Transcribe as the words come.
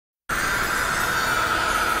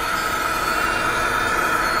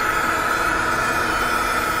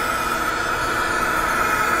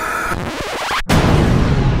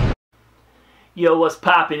Yo, what's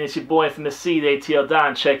poppin'? It's your boy from the C, the ATL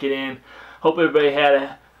Don, checking in. Hope everybody had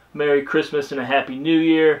a Merry Christmas and a Happy New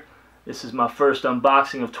Year. This is my first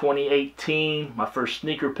unboxing of 2018, my first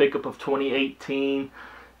sneaker pickup of 2018.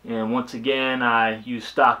 And once again, I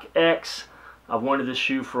use StockX. I've wanted this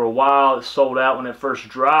shoe for a while. It sold out when it first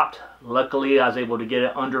dropped. Luckily, I was able to get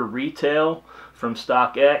it under retail from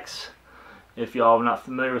StockX. If y'all are not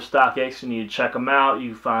familiar with StockX, you need to check them out.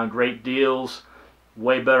 You find great deals,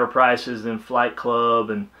 way better prices than Flight Club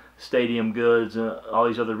and Stadium Goods and all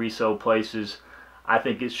these other resale places. I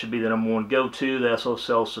think it should be the #1 go-to. They also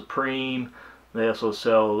sell Supreme. They also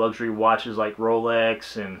sell luxury watches like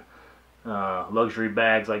Rolex and luxury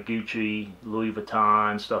bags like Gucci, Louis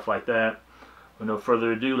Vuitton, stuff like that. With no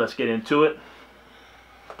further ado, let's get into it.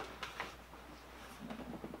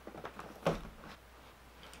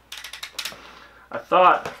 I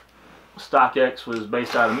thought StockX was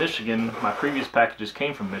based out of Michigan. My previous packages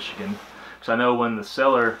came from Michigan, because I know when the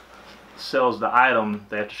seller sells the item,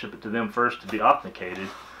 they have to ship it to them first to be authenticated.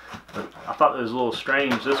 But I thought it was a little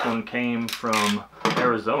strange. This one came from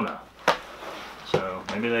Arizona, so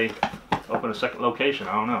maybe they opened a second location.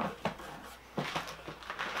 I don't know.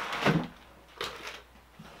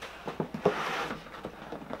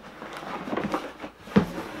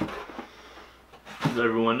 As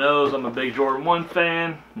everyone knows, I'm a big Jordan 1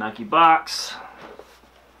 fan. Nike box.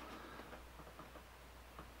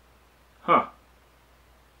 Huh.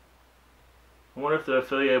 I wonder if they're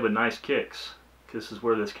affiliated with Nice Kicks. This is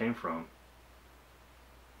where this came from.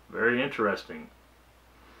 Very interesting.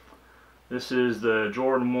 This is the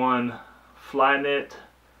Jordan 1 Flyknit,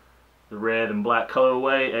 the red and black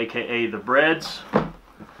colorway, aka the Breads.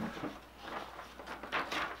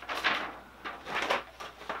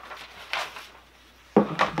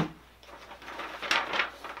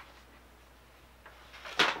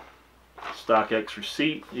 StockX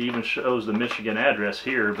receipt. It even shows the Michigan address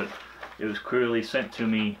here, but it was clearly sent to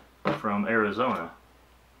me from Arizona.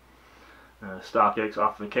 StockX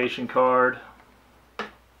authentication card,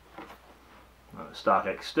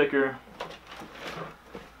 StockX sticker.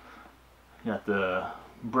 Got the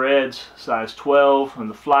Breads size 12 and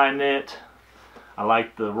the Flyknit. I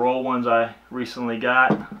like the roll ones I recently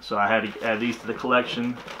got, so I had to add these to the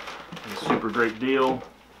collection. It's a super great deal.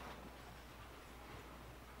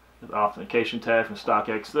 The authentication tag from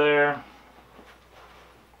StockX there.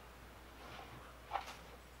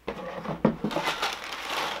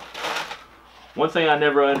 One thing I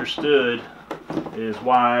never understood is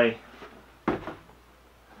why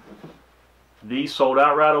these sold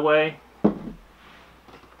out right away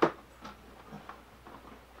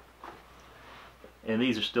and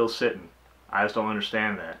these are still sitting. I just don't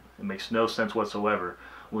understand that. It makes no sense whatsoever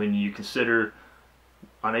when you consider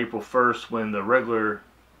on April 1st when the regular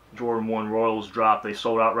Jordan 1 Royals dropped, they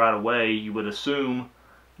sold out right away. You would assume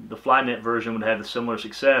the Flyknit version would have a similar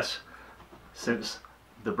success since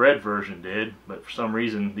the Bread version did, but for some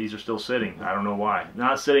reason these are still sitting. I don't know why.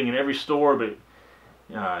 Not sitting in every store, but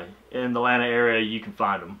in the Atlanta area you can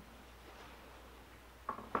find them.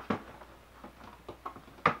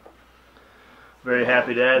 Very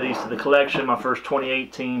happy to add these to the collection. My first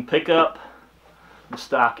 2018 pickup, the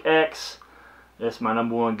StockX. That's my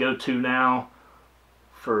 #1 go-to now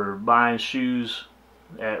for buying shoes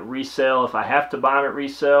at resale. If I have to buy them at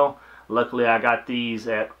resale, luckily I got these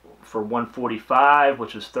for $145,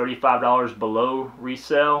 which is $35 below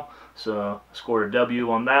resale, so I scored a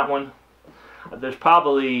W on that one. There's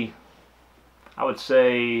probably, I would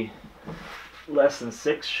say, less than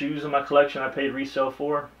 6 shoes in my collection I paid resale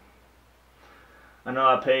for. I know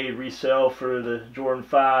I paid resale for the Jordan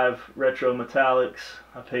 5 Retro Metallics.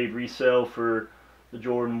 I paid resale for the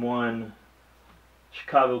Jordan 1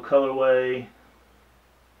 Chicago colorway.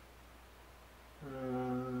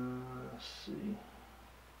 Let's see.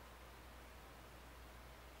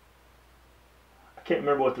 I can't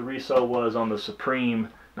remember what the resale was on the Supreme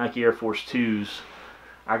Nike Air Force 2s.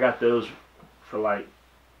 I got those for like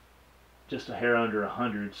just a hair under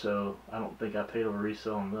 100, so I don't think I paid over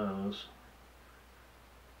resale on those.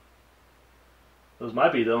 Those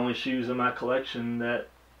might be the only shoes in my collection that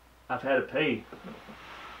I've had to pay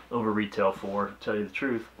over retail for, to tell you the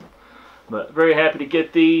truth. But very happy to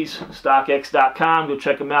get these. StockX.com. Go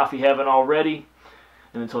check them out if you haven't already.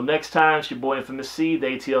 And until next time, it's your boy Infamous C, the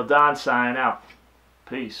ATL Don, signing out.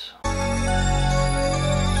 Peace.